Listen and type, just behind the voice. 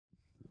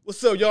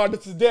What's up, y'all?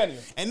 This is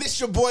Daniel. And this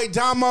your boy,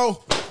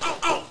 Domo.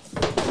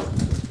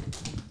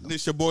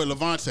 This your boy,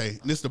 Lavonte.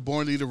 And this the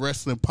Born Leader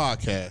Wrestling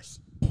Podcast.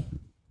 I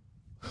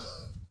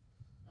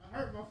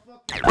hurt my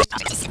fucking...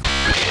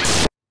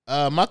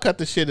 My cut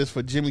the shit is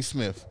for Jimmy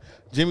Smith.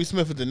 Jimmy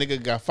Smith is the nigga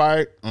that got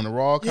fired on the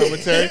Raw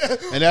commentary,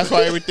 and that's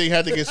why everything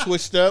had to get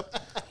switched up.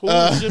 Who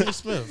was Jimmy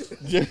Smith?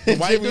 Jimmy, He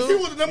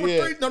was the number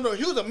 3. No,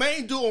 he was the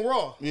main dude on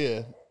Raw.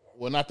 Yeah.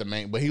 Well, not the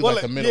main, but he was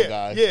like the middle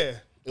guy. Yeah.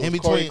 It was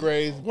Corey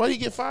Graves. What did he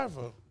get fired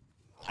for?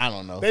 I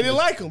don't know. They didn't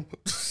like him.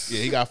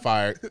 Yeah, he got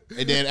fired.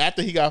 And then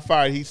after he got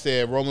fired, he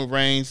said Roman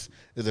Reigns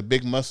is a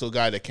big muscle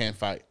guy that can't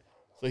fight.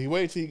 So he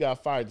waited till he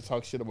got fired to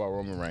talk shit about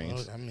Roman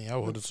Reigns. I mean, I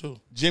would have too.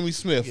 Jimmy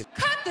Smith.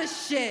 Cut the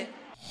shit.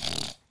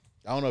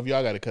 I don't know if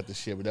y'all got to cut the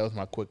shit, but that was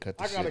my quick cut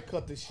the shit. I got to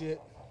cut the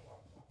shit.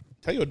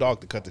 Tell your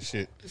dog to cut the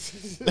shit.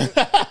 As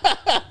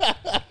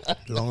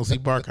long as he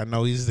bark, I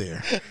know he's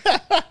there.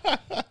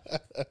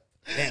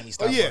 Damn, he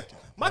stopped barking.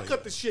 My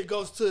cut the shit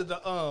goes to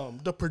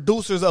the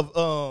producers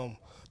of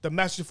the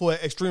matches for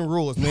Extreme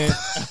Rules, man.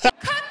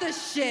 Cut the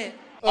shit.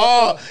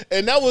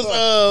 And that was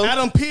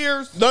Adam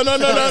Pearce. No.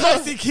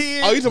 Casey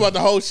Kidd. Oh, you talking about the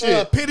whole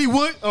shit? Petey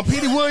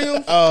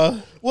Williams.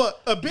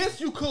 What?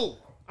 Abyss, you cool.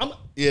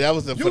 Yeah, that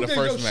was for the did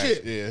first your match.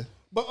 shit. Yeah.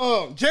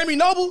 But Jamie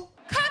Noble.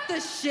 Cut the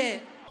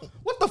shit.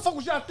 What the fuck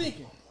was y'all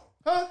thinking?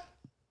 Huh?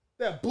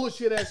 That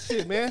bullshit ass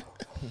shit, man.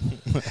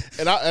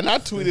 And I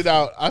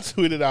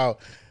tweeted out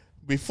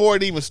before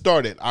it even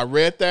started. I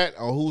read that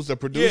on who's the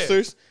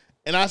producers,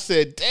 and I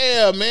said,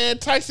 "Damn, man,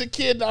 Tyson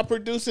Kidd not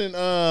producing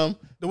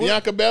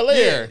Bianca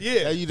Belair."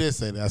 Yeah. You did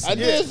say that. I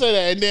did say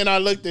that, and then I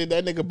looked at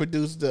that nigga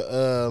produced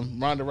the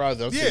Ronda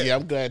Rousey. I said, "Yeah,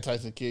 I'm glad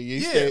Tyson Kidd.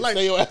 You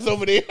stay your ass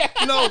over there."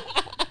 You know,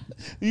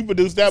 you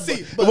produced that.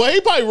 Well, he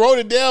probably wrote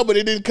it down, but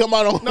it didn't come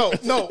out on.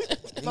 No.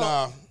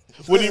 Nah.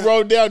 When he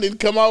wrote it down, it didn't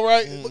come out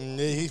right.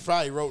 He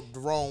probably wrote the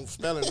wrong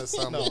spelling or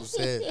something. No.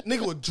 Said.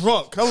 Nigga was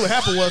drunk. What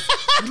happened was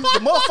the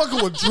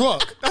motherfucker was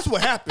drunk. That's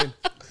what happened.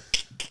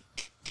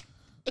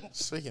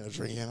 Speaking of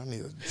drinking, I need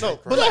a drink. No,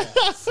 but like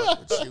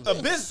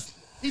Abyss,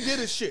 he did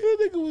his shit.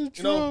 That nigga was drunk.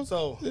 You know,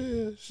 so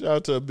yeah, shout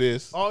out to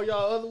Abyss. All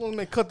y'all other ones,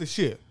 man, cut the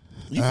shit.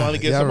 You finally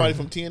get somebody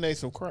from TNA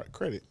some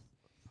credit.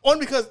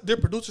 Only because they're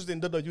producers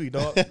in WWE,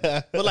 dog.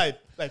 But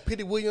like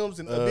Petey Williams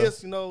and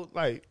Abyss, you know,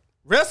 like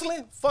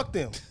wrestling, fuck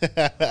them.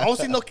 I don't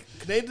see no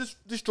Canadian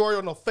Destroyer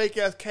or no fake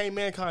ass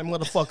K-Mankind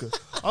motherfucker.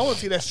 I don't want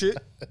to see that shit.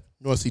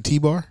 You want to see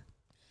T-Bar?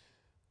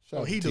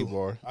 Shout out to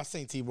T-Bar. I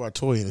seen T-Bar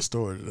toy in the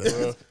store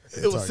today.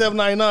 It was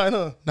 $7.99,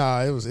 huh?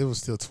 Nah, it was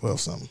still 12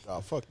 something.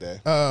 Oh, fuck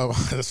that.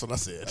 That's what I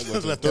said.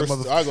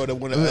 I'll go to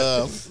one of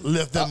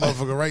left that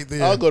motherfucker right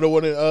there. I'll go to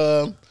one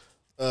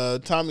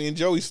of Tommy and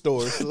Joey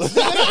stores. The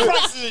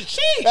prices are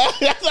cheap.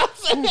 That's what I'm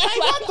saying. Like,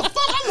 what the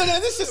fuck? I'm looking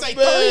at this. Is like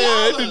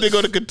 $30. They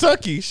go to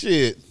Kentucky.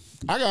 Shit.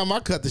 I got my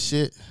cut the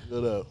shit.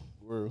 Good up.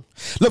 World.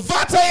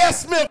 Lavonte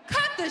S. Smith.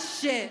 Cut the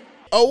shit.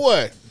 Oh,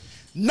 what?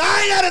 9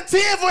 out of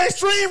 10 for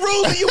Extreme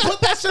Rules, and you put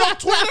that shit on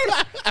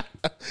Twitter?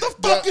 The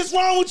fuck is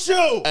wrong with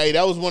you? Hey,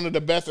 that was one of the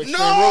best Extreme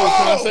Rules.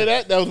 Can I say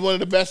that? That was one of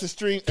the best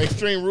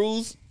Extreme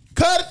Rules.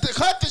 Cut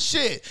the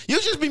shit.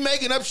 You just be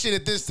making up shit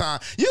at this time.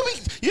 You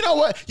know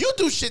what? You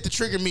do shit to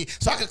trigger me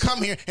so I can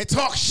come here and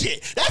talk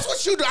shit. That's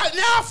what you do. Now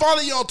I follow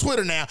you on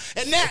Twitter now.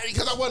 And now,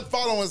 because I wasn't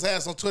following his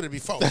ass on Twitter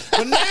before.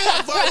 But now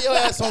I follow your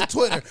ass on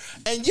Twitter.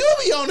 And you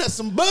be on that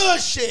some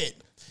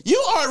bullshit. You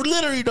are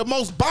literally the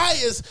most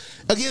biased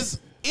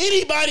against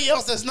anybody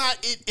else that's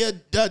not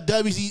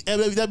WWE.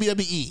 That's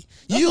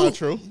not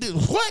true. Dude,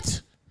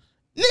 what?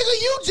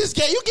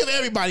 Nigga, you give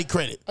everybody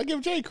credit. I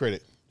give Jay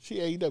credit. She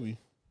AEW.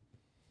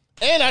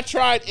 And I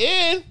tried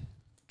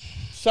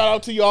shout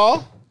out to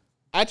y'all.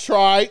 I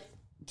tried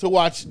to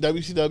watch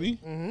WCW,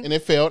 and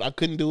it failed. I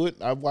couldn't do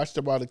it. I watched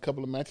about a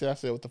couple of matches. I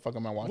said, what the fuck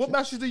am I watching? What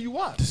matches do you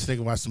watch? This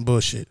nigga watch some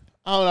bullshit.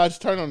 I don't know. I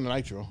just turned on the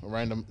Nitro, a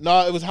random.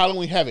 No, it was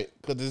Halloween Havoc,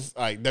 because it's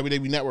like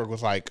WWE Network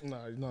was like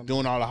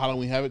doing all the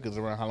Halloween Havoc because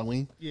around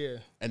Halloween. Yeah.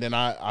 And then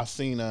I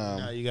seen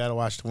you gotta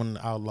watch the one in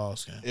the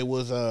Outlaws game. It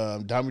was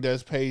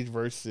Dominguez Page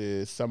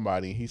versus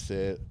somebody. He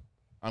said,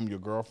 I'm your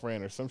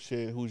girlfriend or some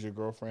shit. Who's your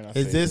girlfriend?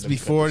 Is this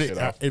before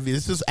if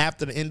this is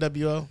after the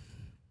NWO?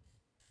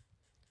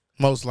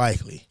 Most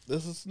likely. It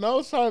was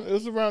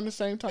around the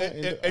same time.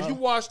 And you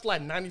watched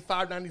like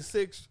 95,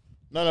 96?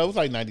 No, it was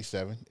like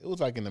 97. It was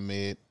like in the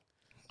mid.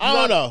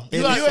 I don't know.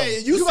 You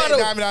say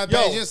Diamond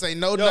Page, you didn't say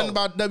nothing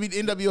about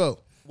NWO.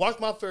 Watch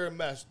my favorite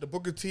match, the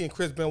Booker T and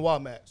Chris Benoit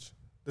match.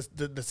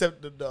 The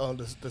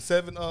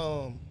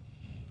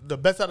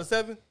best out of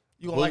 7.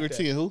 You gonna Booker like that.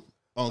 T and who?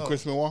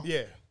 Chris Benoit?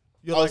 Yeah.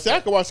 I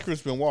could watch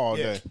Chris Benoit all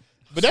day.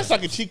 But that's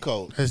like a cheat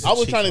code. I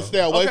was trying to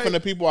stay away from the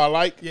people I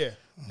like. Yeah.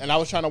 And I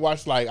was trying to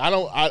watch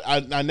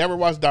I never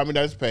watched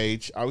Dominguez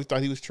Page. I always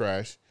thought he was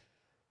trash.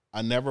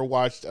 I never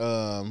watched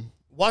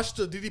Watch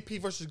the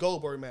DDP versus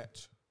Goldberg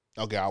match.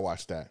 Okay, I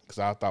watched that because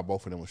I thought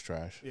both of them was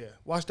trash. Yeah,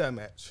 watch that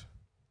match.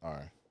 All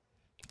right.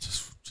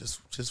 Just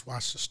Just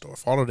watch the story.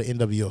 Follow the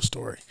NWO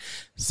story.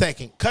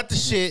 Second, cut the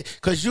shit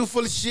because you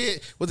full of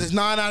shit with this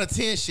 9 out of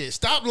 10 shit.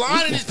 Stop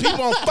lying to these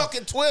people on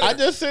fucking Twitter. I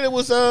just said it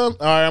was all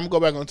right. I'm gonna go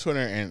back on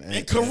Twitter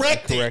and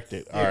correct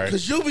it. All right,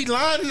 because you be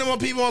lying to them on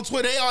people on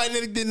Twitter. They all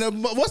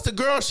what's the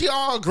girl? She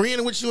all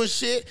agreeing with you and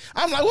shit.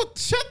 I'm like, what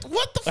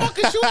the fuck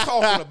is you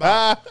talking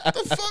about?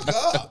 The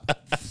fuck up.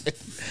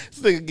 This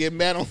nigga get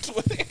mad on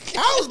Twitter.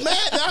 I was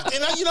mad,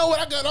 and you know what?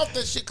 I got off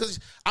that shit because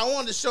I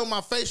wanted to show my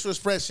facial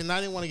expression.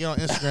 I didn't want to get on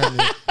Instagram.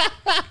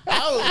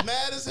 I was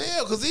mad as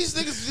hell because these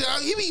niggas,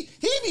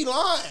 he be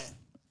lying.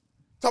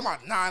 Talking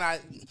about 9 out.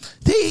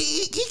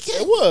 He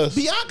can't. It was.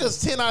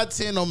 Bianca's 10 out of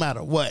 10 no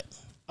matter what.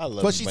 I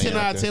love. But she 10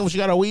 out of 10 when she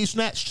got her weed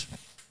snatched.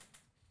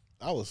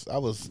 I was.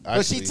 Actually,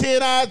 But she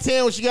 10 out of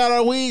 10 when she got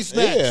her weed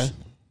snatched. Yeah,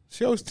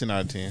 she always 10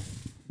 out of 10.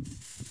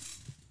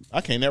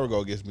 I can't never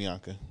go against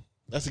Bianca.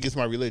 That's against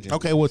my religion.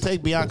 Okay, well,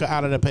 take Bianca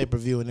out of the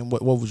pay-per-view, and then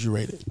what would you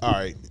rate it? All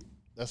right.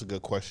 That's a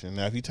good question.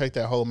 Now, if you take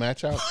that whole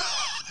match out,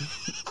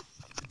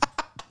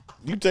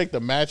 you take the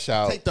match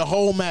out. Take the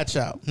whole match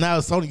out. Now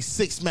it's only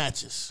 6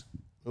 matches.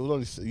 It was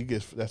only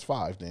that's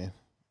 5 then.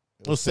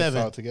 It was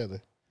 7 all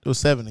together. It was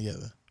 7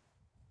 together.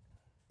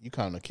 You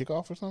counting a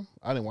kickoff or something?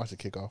 I didn't watch the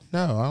kickoff.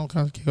 No, I don't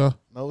count the kickoff.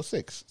 No, it was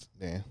 6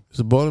 then. It's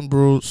a Bowling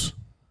Bruise.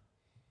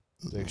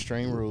 The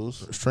Extreme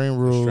Rules. Extreme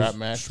Rules. Strap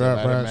match.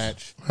 Ladder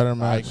match. Ladder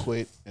match. I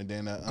Quit. And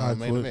then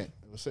main event.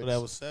 It was 6. So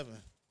that was 7.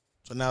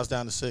 So now it's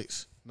down to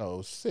 6. No, it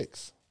was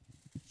 6.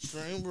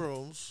 Extreme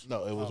Rules.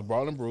 No, it was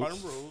Brawl and Bruce.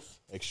 Bowling Bruise.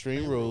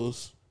 Extreme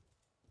Rules.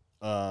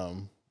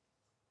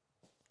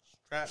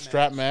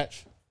 Strap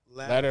match.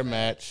 Ladder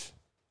match.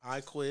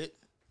 I Quit.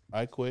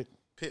 I Quit.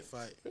 Pit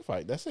fight. Pit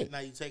fight. That's it. Now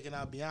you taking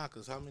out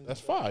Bianca's. How many?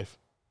 That's 5.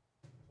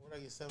 What I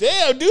get 7?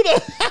 Damn, dude.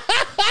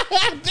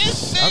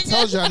 This I shit.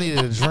 told you I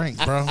needed a drink,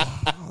 bro.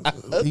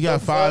 You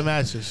got 5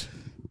 matches.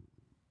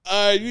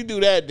 You do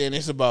that, then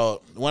it's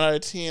about 1 out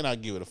of 10. I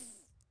give it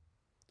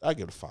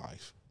a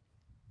 5.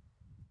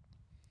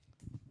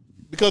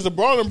 Because the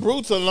Brawl and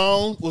Brutes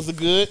alone was a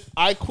good.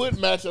 I Quit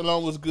match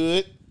alone was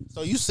good.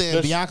 So you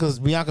said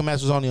Bianca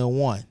match was only a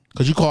 1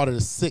 because you called it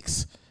a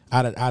 6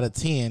 out of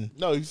 10.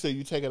 No, you said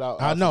you take it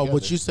out. I know, altogether.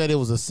 but you said it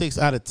was a 6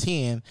 out of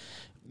 10.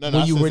 No,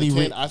 when you really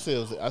 10, I said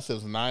it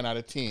was 9 out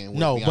of 10.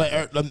 No,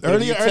 Bianca. but If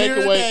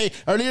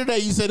earlier today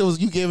you said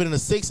you gave it a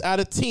 6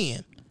 out of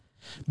 10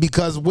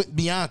 because with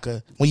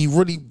Bianca when you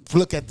really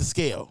look at the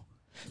scale.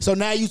 So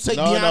now you take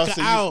Bianca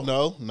out.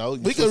 No.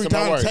 We can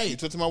return the tape. You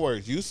took to my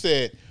words. You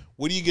said,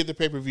 what do you get the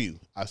pay-per-view?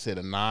 I said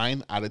a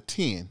 9 out of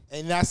 10.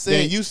 And I said,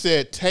 then you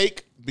said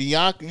take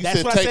Bianca.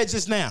 That's what I said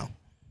just now.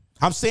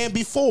 I'm saying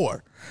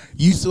before.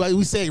 We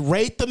said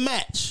rate the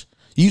match.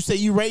 You say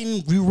you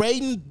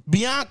rating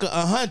Bianca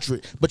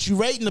 100, but you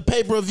rating the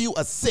pay-per-view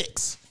a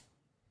 6.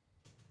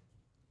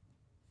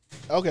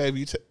 Okay, if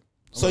you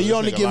so you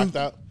only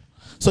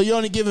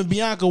giving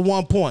Bianca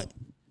 1 point.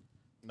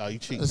 No, you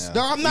cheating now.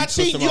 No, I'm not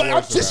cheating.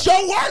 I'm just your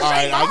words. All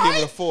right, I'll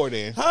give it a 4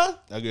 then. Huh?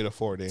 I'll give it a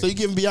 4 then. So you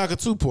giving Bianca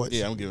 2 points?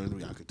 Yeah, I'm giving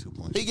Bianca 2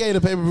 points. He gave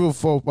the pay-per-view a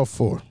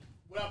 4.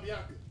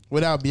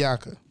 Without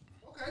Bianca.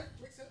 Okay,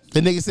 makes sense. The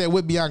nigga said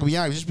with Bianca,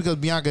 just because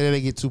Bianca there,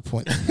 they get 2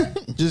 points.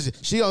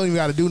 She don't even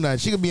got to do nothing.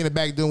 She could be in the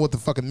back doing what the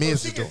fucking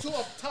Miz She is doing. get 2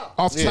 off the top.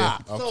 Off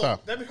top. Off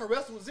top. That means her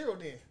wrestling was 0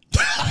 then.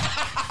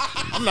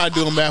 I'm not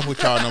doing math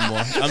with y'all no more.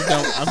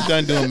 I'm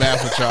done doing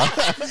math with y'all.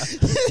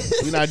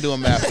 We're not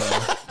doing math no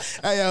more.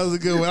 Hey, that was a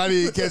good one. I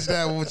didn't catch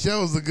that one, but that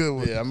was a good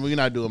one. Yeah, we're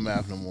not doing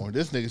math no more.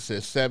 This nigga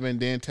said 7,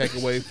 then take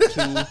away 2,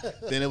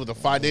 then it was a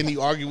 5. Then he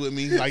argued with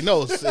me like,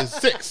 no, it's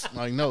 6. I'm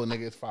like, no,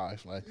 nigga, it's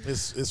 5. Like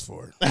It's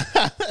 4.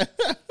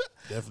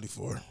 Definitely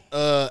 4.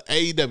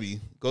 AEW.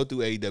 Go through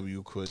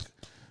AEW quick.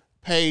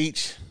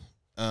 Paige,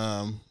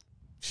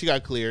 she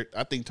got cleared.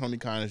 I think Tony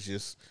Khan is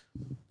just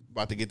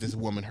about to get this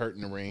woman hurt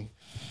in the ring.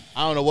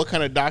 I don't know what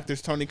kind of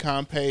doctors Tony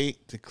Khan paid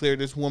to clear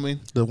this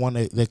woman. The one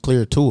that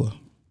cleared Tua.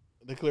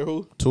 They clear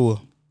who? Tua.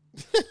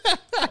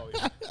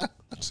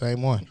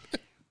 Same one.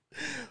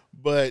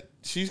 But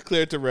she's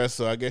cleared to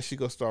wrestle. I guess she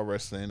gonna start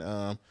wrestling.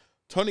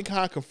 Tony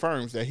Khan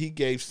confirms that he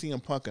gave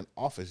CM Punk an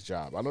office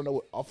job. I don't know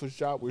what office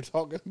job we're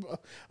talking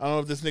about. I don't know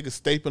if this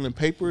nigga's stapling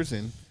papers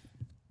and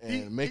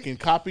making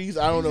copies.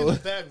 I don't know. He's in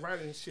the back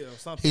writing shit or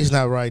something. He's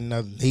not writing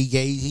nothing.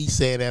 He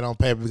said that on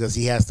paper because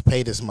he has to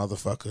pay this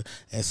motherfucker,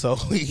 and so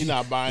he's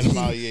not buying him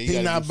out. Yeah,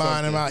 he's not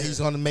buying him out. He's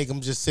gonna make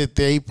him just sit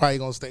there. He probably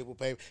gonna staple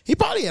paper. He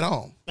probably at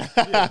home.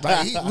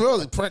 Like he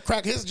really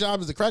crack. His job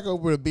is to crack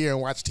open a beer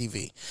and watch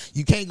TV.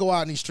 You can't go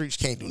out in these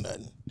streets. You can't do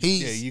nothing.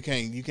 You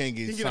can't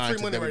get signed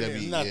to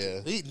WWE. Right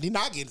yeah, he's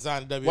not getting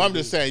signed to WWE. Well, I'm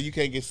just saying you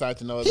can't get signed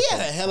to no other. He had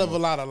a hell of a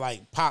lot of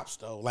like pops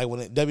though. Like when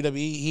at WWE,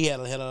 he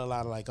had a hell of a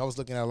lot of like. I was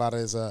looking at a lot of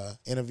his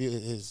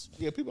interviews.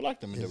 People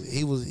liked him in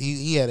WWE.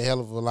 He had a hell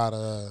of a lot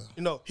of.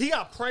 He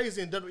got praised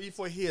in WWE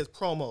for his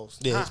promos.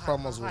 Yeah, his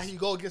promos how he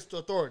go against the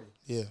authority.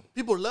 Yeah,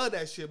 people love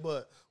that shit,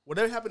 but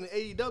whatever happened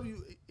in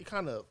AEW, it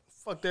kind of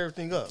fucked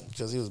everything up.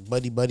 Because he was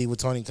buddy with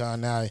Tony Khan.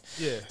 Now,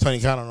 yeah,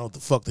 Tony Khan don't know what the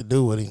fuck to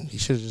do with him. He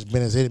should have just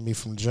been his enemy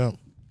from the jump.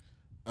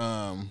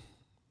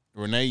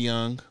 Renee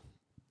Young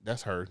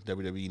that's her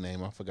WWE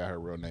name. I forgot her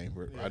real name.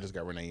 I just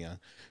got Renee Young.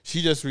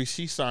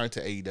 She signed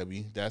to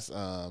AEW. That's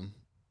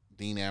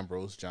Dean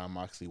Ambrose, John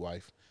Moxley's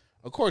wife.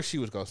 Of course, she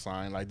was gonna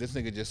sign. Like this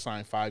nigga just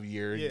signed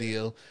 5-year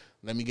deal.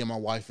 Let me get my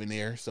wife in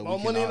there. So all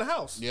money in the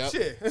house. Yep.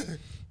 Shit.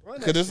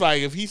 Because it's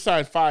like if he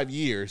signed 5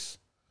 years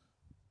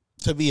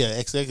to be an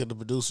executive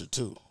producer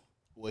too.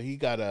 Well, he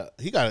got a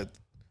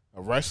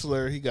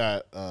wrestler. He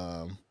got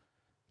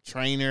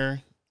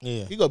trainer.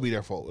 Yeah, he gonna be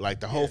there for like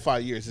the whole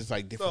 5 years. It's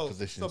like different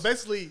positions. So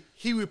basically,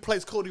 he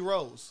replaced Cody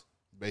Rhodes.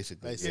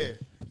 Basically, yeah.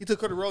 He took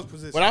Cody Rhodes'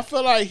 position. But I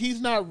feel like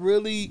he's not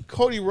really.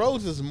 Cody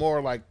Rhodes is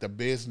more like the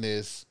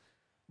business.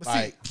 But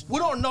see, we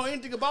don't know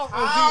anything about.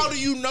 How do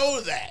you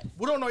know that?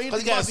 We don't know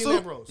anything about Dean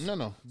Ambrose.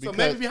 No. So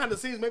maybe behind the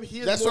scenes, maybe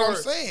he is. That's more, what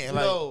I'm saying.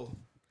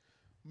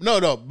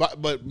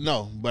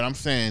 But I'm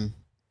saying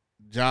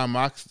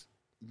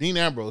Dean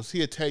Ambrose,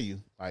 he'll tell you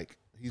like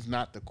he's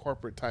not the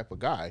corporate type of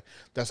guy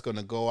that's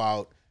gonna go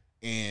out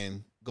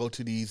and go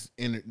to these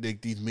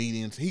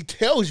meetings. He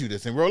tells you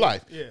this in real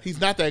life. Yeah. He's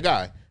not that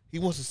guy. He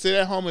wants to sit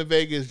at home in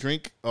Vegas,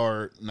 drink,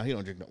 or no, he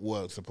don't drink.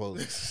 Well,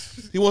 supposedly,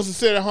 he wants to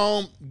sit at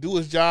home, do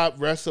his job,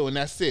 wrestle, and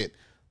that's it.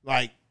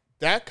 Like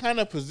that kind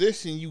of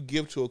position you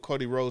give to a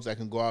Cody Rhodes that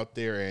can go out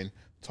there and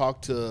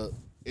talk to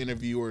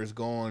interviewers,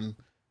 go on,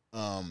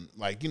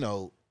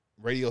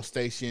 radio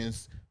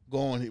stations, he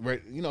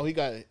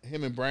got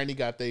him and Brandy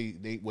got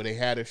they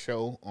had a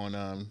show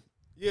on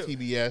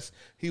TBS.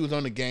 He was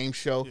on the game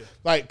show. Yeah.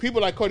 Like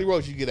people like Cody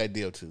Rhodes, you get that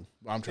deal too.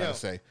 I'm trying to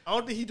say. I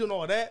don't think he's doing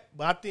all that,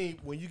 but I think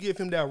when you give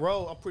him that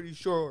role, I'm pretty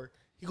sure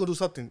he gonna do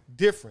something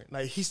different.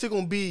 Like he's still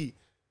gonna be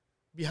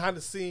behind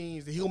the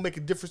scenes, and he gonna make a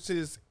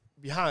differences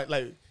behind,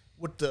 like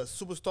with the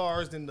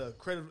superstars and the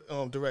creative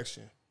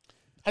direction.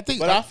 I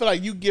feel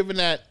like you giving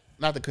that.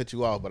 Not to cut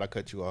you off, but I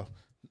cut you off.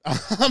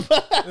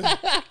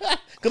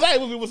 Because I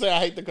hate when people say I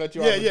hate to cut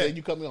you off. Yeah.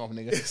 You cut me off,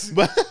 nigga.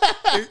 But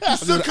you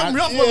still cut me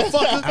off,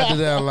 motherfucker. I did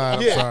that a lot.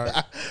 I'm sorry.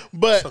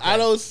 But okay. I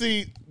don't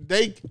see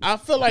I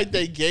feel like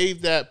they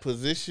gave that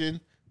position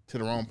to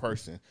the wrong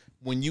person.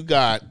 When you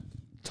got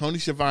Tony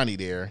Schiavone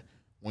there,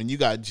 when you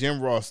got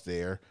Jim Ross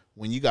there,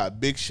 when you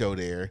got Big Show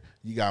there,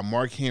 you got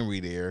Mark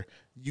Henry there.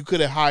 You could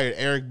have hired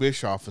Eric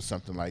Bischoff or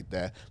something like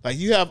that. Like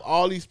you have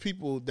all these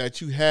people that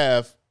you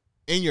have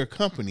in your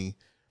company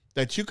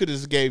that you could have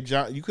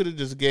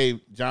just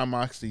gave John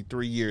Moxley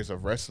 3 years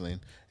of wrestling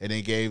and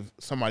then gave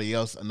somebody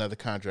else another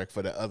contract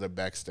for the other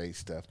backstage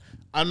stuff.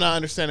 I'm not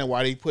understanding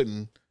why they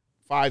putting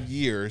 5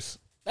 years.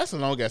 That's a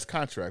long ass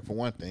contract for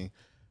one thing.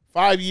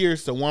 5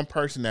 years to one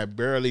person that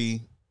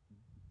barely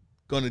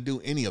going to do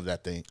any of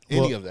that thing.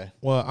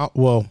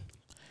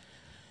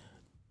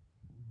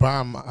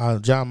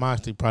 John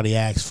Moxley probably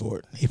asked for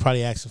it. He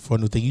probably asked for a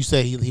new thing. You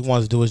say he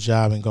wants to do his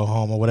job and go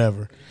home or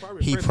whatever.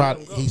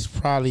 He's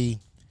probably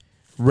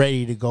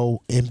ready to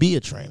go and be a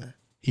trainer.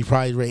 He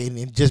probably ready,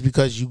 and just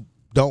because you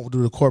don't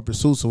do the corporate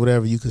suits or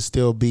whatever, you can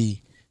still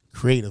be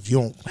creative. You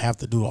don't have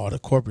to do all the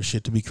corporate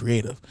shit to be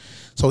creative.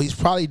 So he's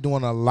probably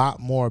doing a lot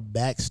more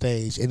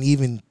backstage and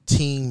even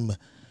team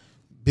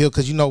build,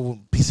 because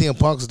when CM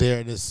Punk's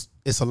there,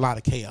 it's a lot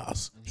of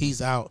chaos.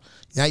 He's out.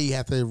 Now you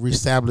have to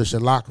reestablish a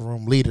locker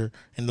room leader,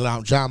 and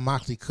John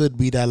Moxley could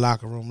be that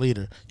locker room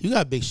leader. You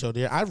got Big Show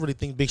there. I really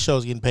think Big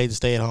Show's getting paid to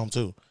stay at home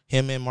too.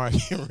 Him and Mark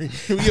Henry.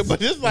 Yeah,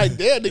 but it's like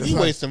that. He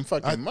wasting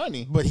fucking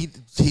money. But he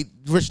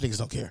rich niggas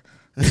don't care.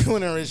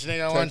 When a rich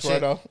nigga on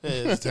shit,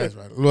 it's tax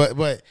write-off.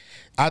 But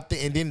I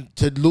think, and then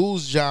to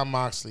lose John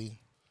Moxley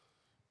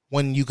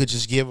when you could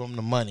just give him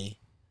the money,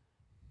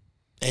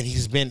 and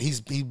he's been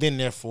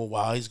there for a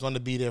while. He's going to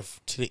be there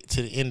to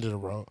the end of the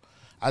road.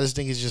 I just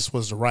think it just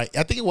was the right.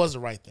 I think it was the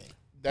right thing.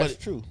 That's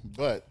true,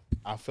 but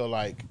I feel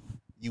like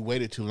you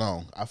waited too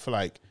long. I feel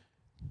like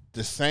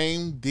the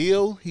same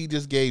deal he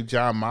just gave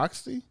John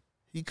Moxley,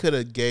 he could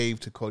have gave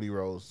to Cody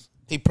Rhodes.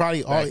 He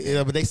probably,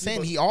 but they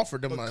saying he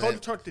offered them. But Cody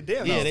turned it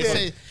down. Yeah, they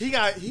said he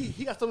got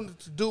something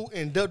to do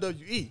in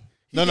WWE.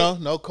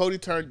 No. Cody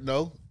turned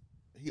no.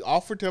 He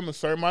offered him a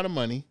certain amount of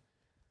money,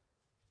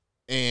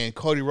 and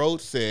Cody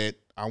Rhodes said,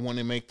 "I want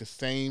to make the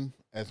same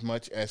as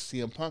much as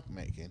CM Punk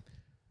making."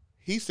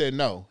 He said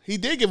no. He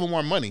did give him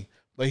more money,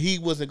 but he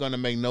wasn't going to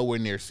make nowhere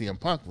near CM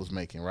Punk was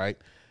making, right?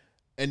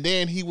 And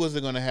then he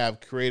wasn't going to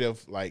have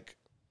creative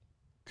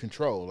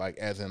control,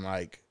 as in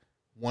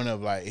one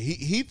of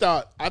he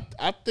thought.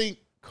 I think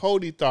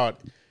Cody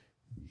thought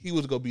he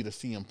was going to be the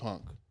CM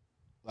Punk,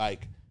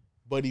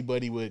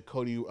 buddy with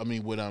Cody. I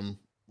mean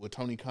with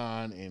Tony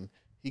Khan, and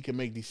he can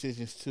make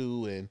decisions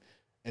too.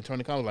 And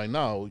Tony Khan was like,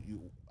 no,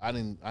 I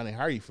didn't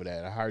hire you for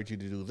that. I hired you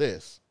to do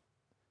this.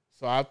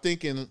 So I'm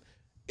thinking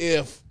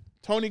if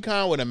Tony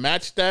Khan would have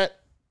matched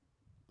that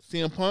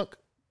CM Punk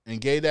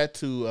and gave that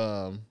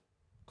to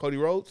Cody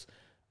Rhodes,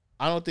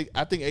 I think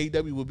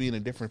AEW would be in a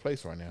different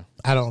place right now.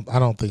 I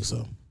don't think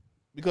so.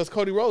 Because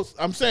Cody Rhodes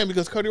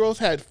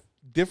had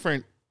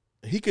different.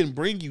 He can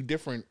bring you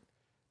different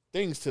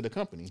things to the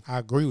company. I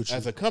agree with you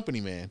as a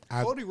company man.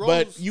 Cody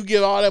Rhodes, but you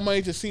give all that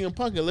money to CM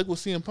Punk, and look what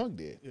CM Punk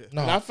did. Yeah.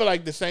 No. And I feel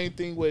like the same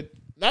thing with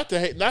not to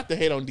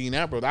hate on Dean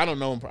Ambrose. I don't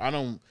know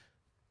him.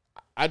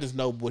 I just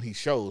know what he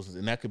shows,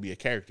 and that could be a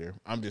character.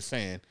 I'm just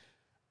saying.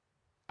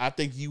 I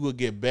think you would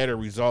get better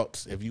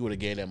results if you would have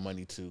gave that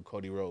money to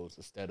Cody Rhodes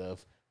instead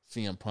of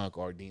CM Punk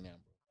or Dean Ambrose.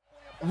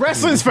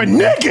 Wrestling's for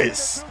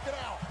niggas.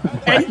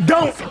 And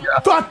don't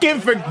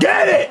fucking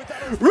forget it.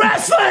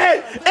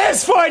 Wrestling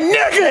is for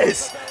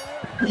niggas.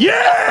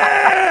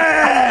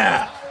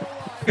 Yeah.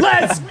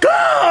 Let's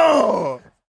go.